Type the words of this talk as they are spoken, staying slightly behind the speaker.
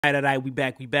Alright, we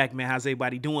back, man. How's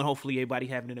everybody doing? Hopefully everybody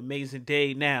having an amazing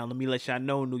day. Now, let me let y'all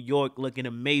know, New York looking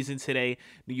amazing today.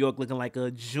 New York looking like a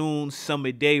June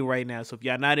summer day right now. So if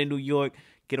y'all not in New York,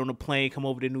 get on a plane, come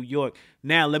over to New York.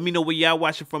 Now, let me know where y'all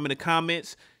watching from in the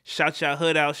comments. Shout y'all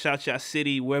hood out, shout y'all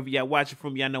city, wherever y'all watching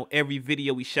from. Y'all know every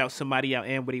video we shout somebody out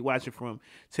and where they watching from.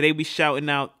 Today we shouting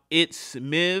out It's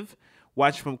Miv.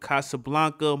 Watching from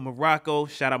Casablanca, Morocco.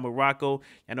 Shout out Morocco.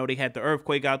 I know they had the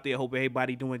earthquake out there. Hope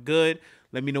everybody doing good.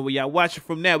 Let me know where y'all watching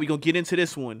from now. We're going to get into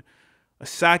this one.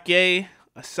 Asake.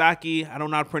 I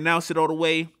don't know how to pronounce it all the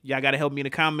way. Y'all got to help me in the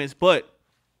comments. But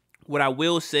what I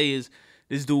will say is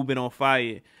this dude been on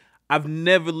fire. I've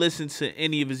never listened to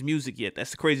any of his music yet.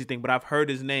 That's the crazy thing. But I've heard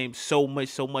his name so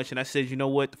much. And I said, you know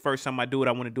what? The first time I do it,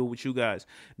 I want to do it with you guys.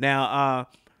 Now,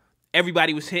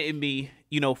 everybody was hitting me.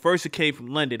 You know, first it came from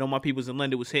London. All my peoples in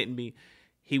London was hitting me.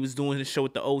 He was doing his show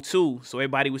at the O2. So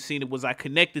everybody was seeing it. Was I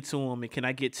connected to him? And can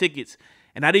I get tickets?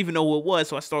 And I didn't even know who it was.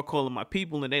 So I started calling my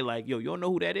people. And they like, yo, you don't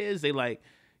know who that is? They like,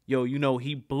 yo, you know,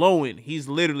 he blowing. He's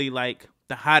literally like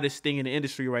the hottest thing in the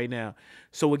industry right now.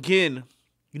 So again,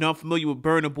 you know, I'm familiar with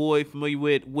Burna Boy, familiar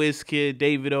with Wizkid,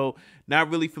 Davido, not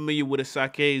really familiar with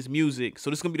Asake's music. So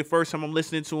this is going to be the first time I'm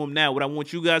listening to him now. What I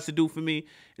want you guys to do for me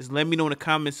is let me know in the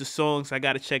comments the songs I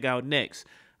got to check out next.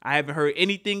 I haven't heard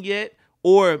anything yet,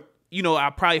 or, you know, I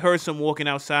probably heard some walking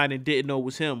outside and didn't know it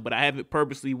was him, but I haven't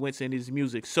purposely went to his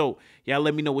music. So y'all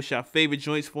let me know what's y'all favorite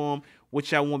joints for him, what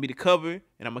y'all want me to cover,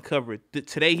 and I'm going to cover it.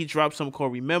 Today he dropped something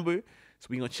called Remember, so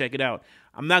we're going to check it out.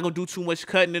 I'm not going to do too much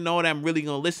cutting and all that. I'm really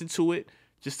going to listen to it.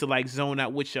 Just to like zone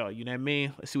out with y'all, you know what I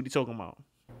mean? Let's see what he's talking about.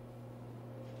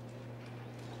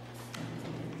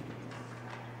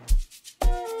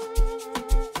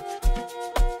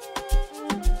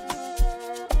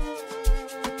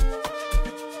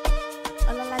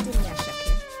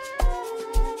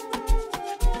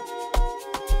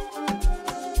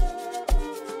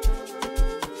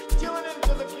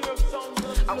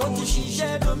 I want to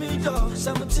share the middle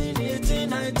 17, 18,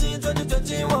 19, 20,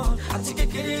 21.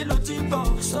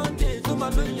 Sunday to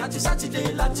my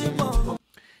Saturday, Latin.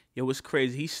 Yo, it's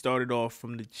crazy. He started off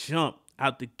from the jump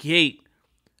out the gate.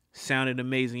 Sounded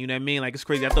amazing. You know what I mean? Like, it's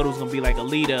crazy. I thought it was going to be like a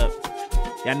lead up.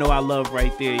 Y'all know I love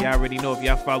right there. Y'all already know if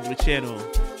y'all follow the channel.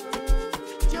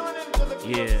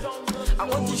 Yeah. I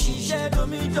want to share the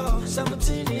middle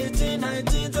 17, 18,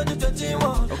 19, 20,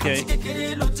 21. Okay.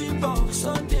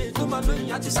 Sunday to my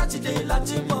Saturday,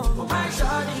 Latin.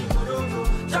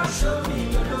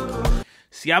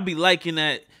 See, I be liking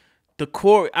that the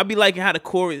chorus. I be liking how the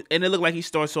chorus, and it look like he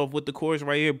starts off with the chorus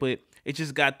right here, but it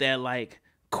just got that like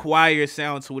choir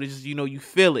sound to it. It's just, you know, you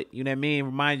feel it. You know what I mean? It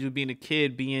reminds you of being a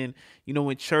kid, being, you know,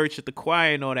 in church at the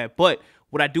choir and all that. But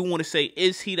what I do want to say,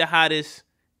 is he the hottest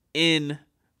in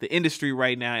the industry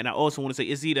right now? And I also want to say,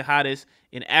 is he the hottest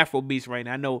in Afrobeats right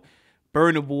now? I know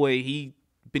Burna Boy, he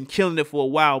been killing it for a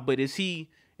while, but is he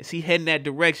heading that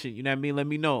direction? You know what I mean? Let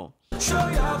me know.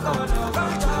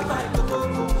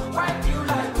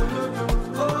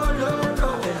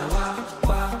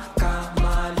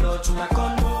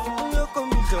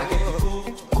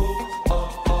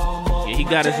 Yeah, he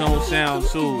got his own sound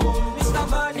too.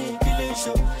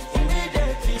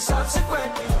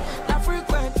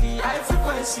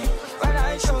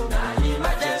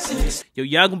 Yo,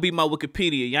 y'all gonna be my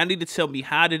Wikipedia. Y'all need to tell me,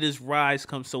 how did this rise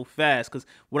come so fast? Because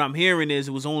what I'm hearing is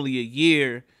it was only a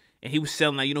year, and he was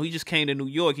selling, like, you know, he just came to New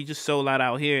York. He just sold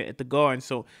out here at the Garden.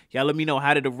 So y'all let me know,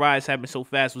 how did the rise happen so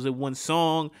fast? Was it one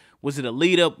song? Was it a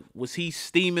lead up? Was he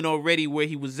steaming already where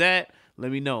he was at?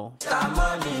 Let me know.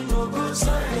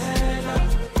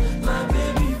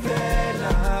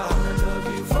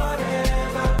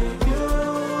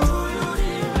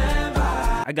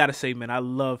 I gotta say, man, I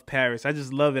love Paris. I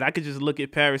just love it. I could just look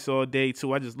at Paris all day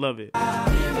too. I just love it.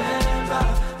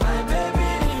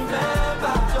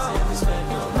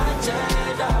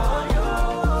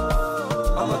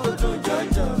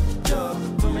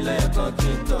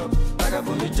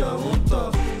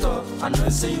 I know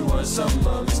say you want some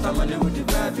more. Mr. Money with the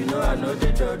vibe, you know I know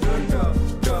they do.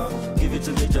 Give it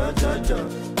to me,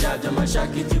 Jaja, my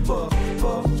shaki tipo.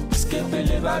 Escape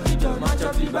Babylon, match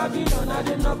up the Babylon, I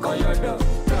didn't knock on your door.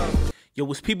 Yo,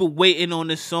 was people waiting on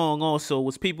this song also?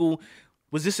 Was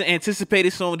this an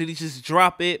anticipated song? Did he just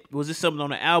drop it? Was this something on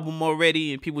the album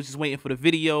already and people just waiting for the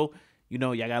video? You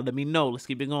know, y'all gotta let me know. Let's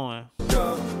keep it going.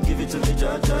 Give it to me,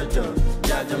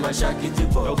 Jaja, my shaki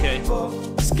tipo. Okay.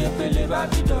 Escape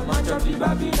Babylon, match up the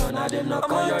Babylon, I didn't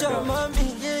knock on your door.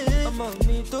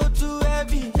 Mommy, too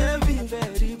heavy, very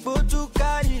to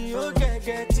carry, oh, get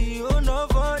it, oh, no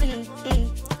funny.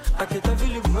 I can't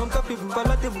feel it, I'm capable,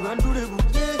 palatable, and durable.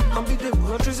 I'm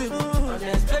beatable, untraceable,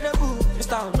 unexplainable,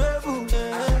 Mr. Unbearable.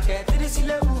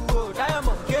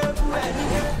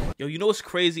 Yo, you know what's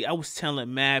crazy? I was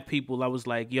telling mad people, I was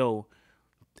like, yo,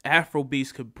 Afro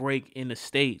beats could break in the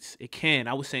States. It can.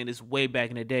 I was saying this way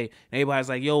back in the day. And everybody's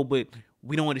like, yo, but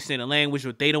we don't understand the language,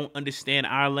 or they don't understand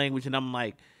our language. And I'm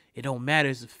like, it don't matter.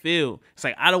 It's a feel. It's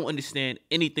like, I don't understand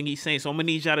anything he's saying. So I'm going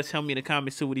to need y'all to tell me in the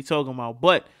comments too what he's talking about.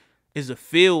 But it's a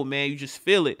feel, man. You just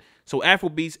feel it. So Afro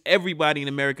beats, everybody in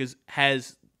America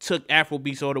has took Afro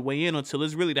beats all the way in until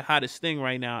it's really the hottest thing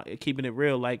right now, keeping it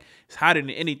real. Like, it's hotter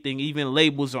than anything. Even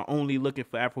labels are only looking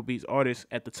for Afro beats artists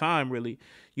at the time, really.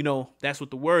 You know, that's what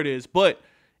the word is. But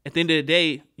at the end of the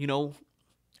day, you know,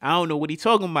 I don't know what he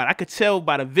talking about. I could tell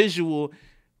by the visual,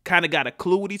 kind of got a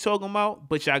clue what he talking about,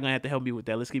 but y'all gonna have to help me with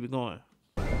that. Let's keep it going.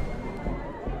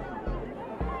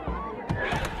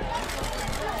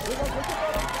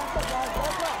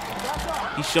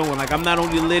 He's showing, like, I'm not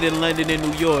only lit in London and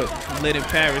New York, I'm lit in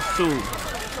Paris too.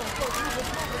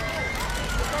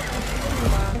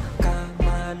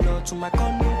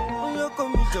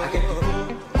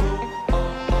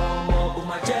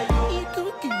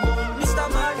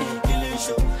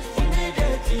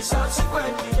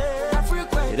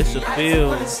 Yeah, this a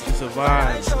feel, it's a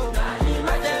vibe.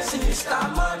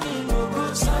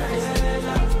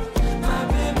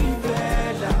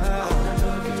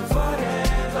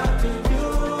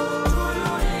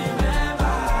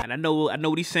 And I know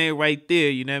what he's saying right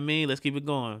there, you know what I mean? Let's keep it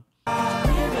going.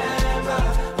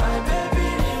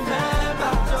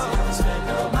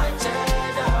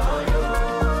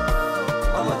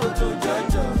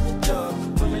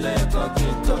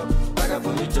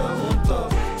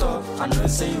 I know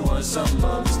say you want some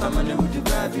more. Mr. Money with the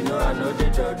vibe, you know I know they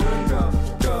do.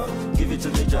 Give it to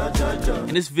me,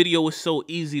 And this video was so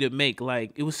easy to make.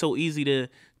 Like, it was so easy to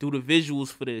do the visuals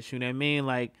for this, you know what I mean?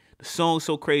 Like, the song's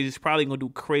so crazy, it's probably gonna do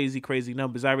crazy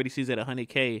numbers. I already see it's at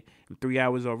 100K in 3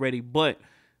 hours already. But,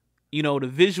 you know, the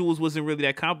visuals wasn't really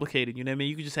that complicated, you know what I mean?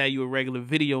 You could just have you a regular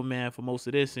video, man, for most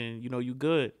of this, and, you know, you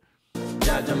good. Okay.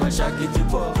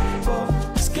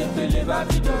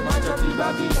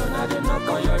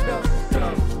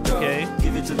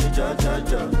 Give it to me,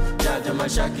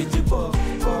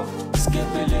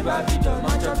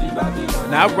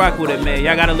 Now I rock with it, man.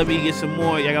 Y'all gotta let me get some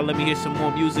more. Y'all gotta let me hear some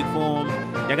more music for him.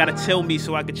 Y'all gotta tell me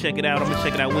so I can check it out. I'm gonna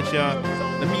check it out with y'all.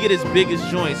 Let me get his biggest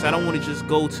joints. I don't want to just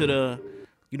go to the,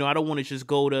 you know, I don't want to just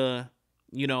go to,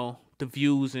 you know, the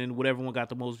views and whatever one got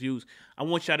the most views. I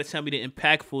want y'all to tell me the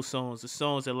impactful songs, the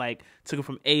songs that like took it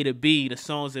from A to B, the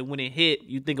songs that when it hit,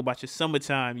 you think about your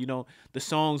summertime, you know, the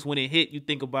songs when it hit, you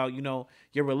think about, you know,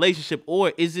 your relationship,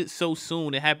 or is it so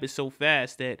soon, it happened so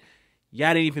fast that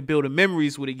y'all didn't even build the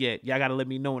memories with it yet? Y'all got to let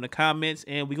me know in the comments,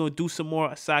 and we're going to do some more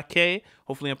Asake.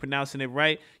 Hopefully I'm pronouncing it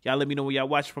right. Y'all let me know where y'all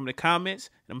watching from the comments,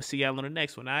 and I'm going to see y'all on the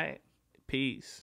next one, all right? Peace.